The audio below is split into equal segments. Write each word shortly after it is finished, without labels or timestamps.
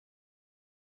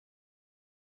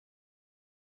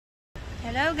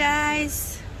Hello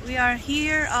guys, we are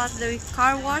here at the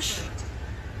car wash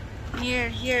near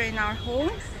here in our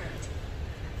home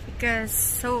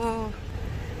because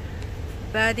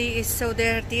body is so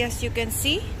dirty. As you can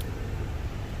see,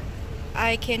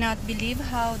 I cannot believe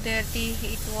how dirty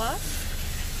it was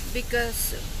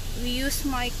because we used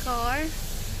my car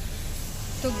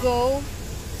to go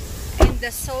in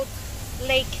the Salt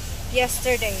Lake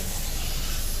yesterday.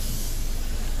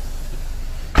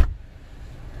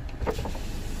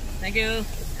 Thank you.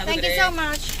 Thank you so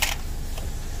much.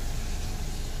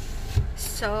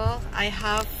 So I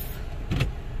have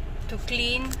to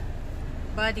clean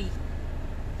body.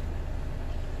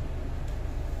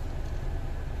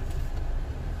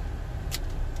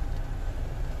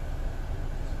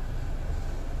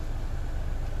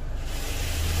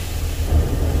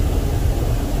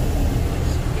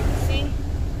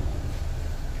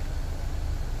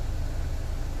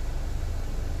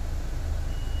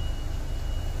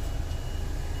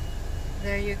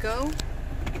 There you go.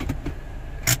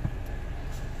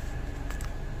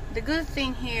 The good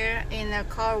thing here in a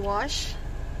car wash,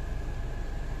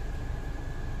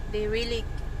 they really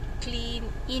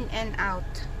clean in and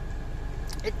out.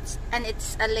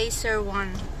 It's a laser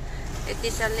one. It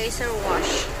is a laser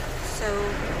wash. So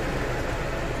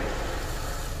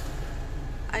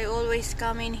I always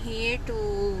come in here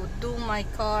to do my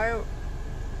car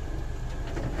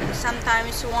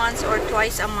sometimes once or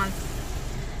twice a month.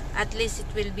 At least it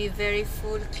will be very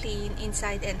full clean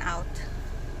inside and out.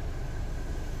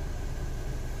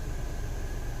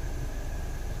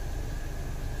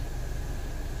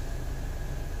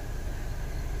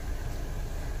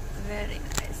 Very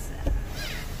nice.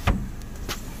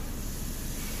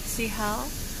 See how?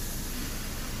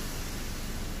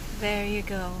 There you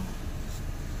go.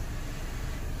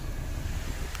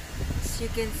 As you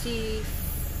can see,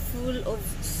 full of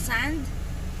sand.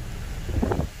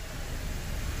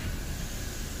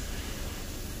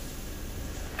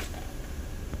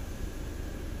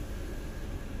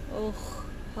 Oh,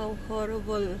 how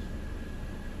horrible.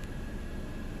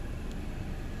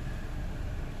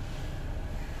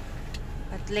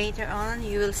 But later on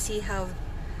you will see how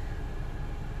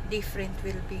different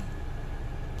will be.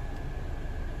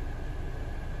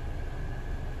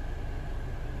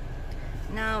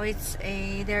 Now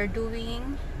they're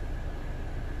doing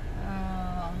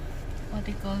what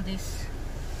do you call this?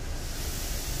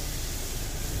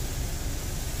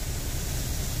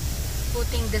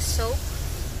 Putting the soap.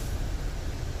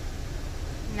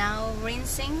 Now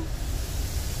rinsing.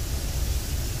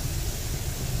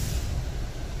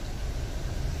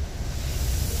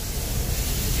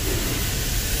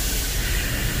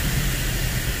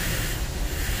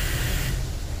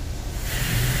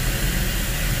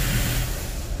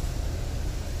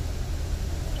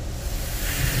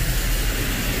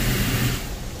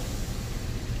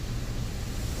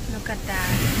 Look at that.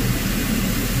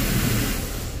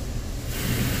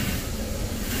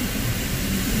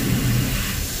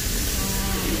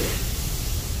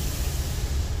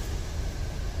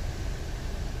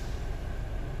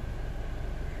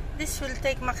 This will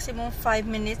take maximum 5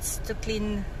 minutes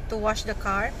to wash the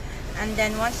car, and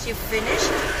then once you finish,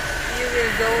 you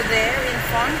will go there in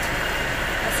front.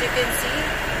 As you can see,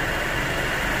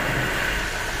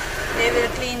 they will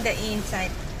clean the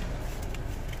inside.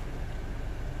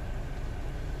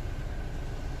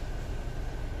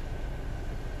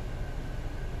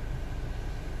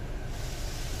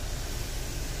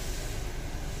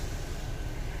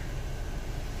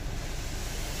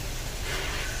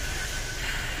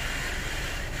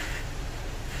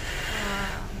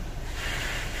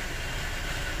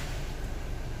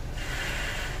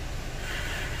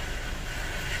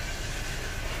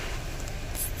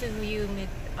 Too humid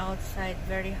outside,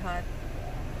 very hot.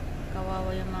 Kawawa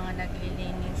yung mga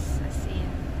naglilinis as in.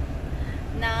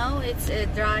 Now it's a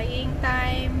drying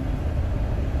time.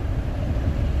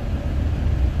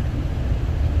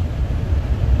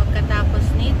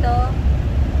 Pagkatapos nito,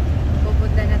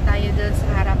 pupunta na tayo doon sa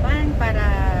harapan para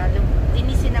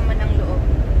linisin naman ang loob.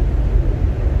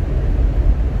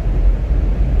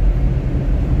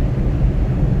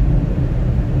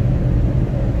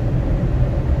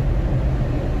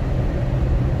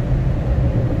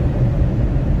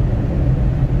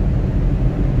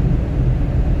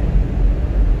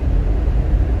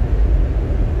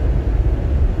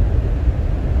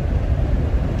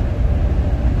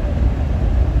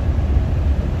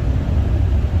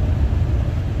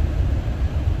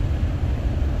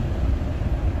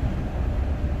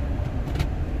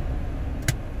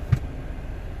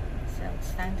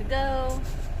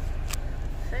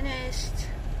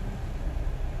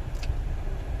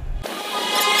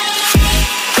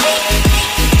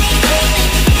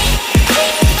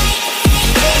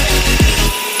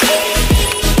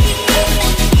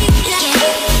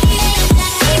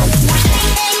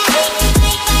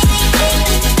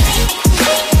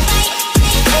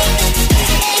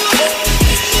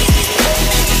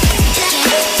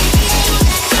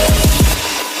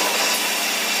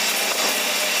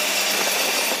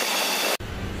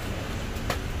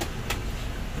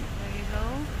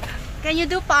 Can you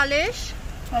do polish?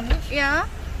 Polish? Yeah,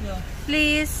 Yeah.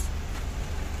 please.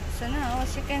 So now,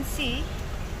 as you can see,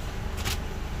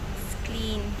 it's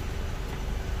clean.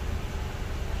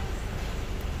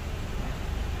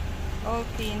 All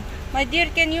clean. My dear,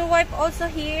 can you wipe also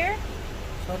here?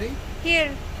 Sorry? Here,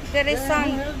 there is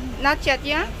some. Not yet,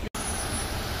 yeah?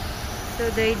 So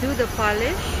they do the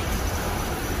polish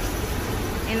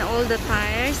in all the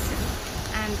tires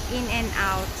and in and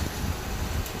out.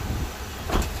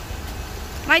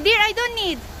 My dear, I don't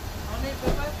need.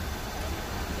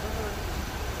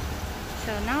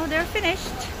 So now they're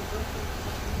finished.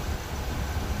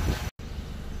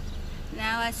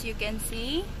 Now as you can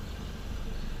see,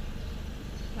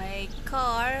 my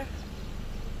car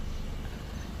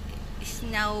is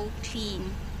now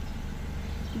clean.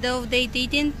 Though they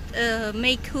didn't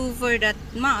make Hoover that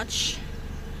much,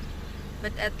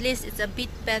 but at least it's a bit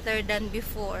better than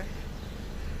before.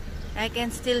 I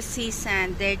can still see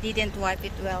sand. They didn't wipe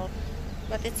it well,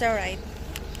 but it's alright.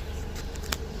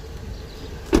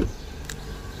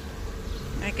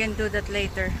 I can do that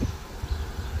later.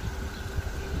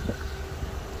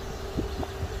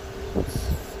 It's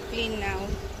clean now.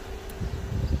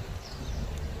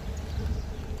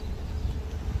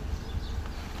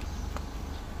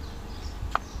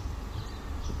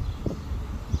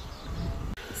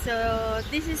 So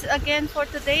this is again for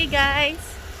today, guys.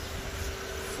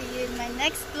 See you in my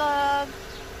next vlog.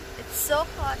 It's so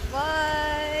hot.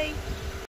 Bye.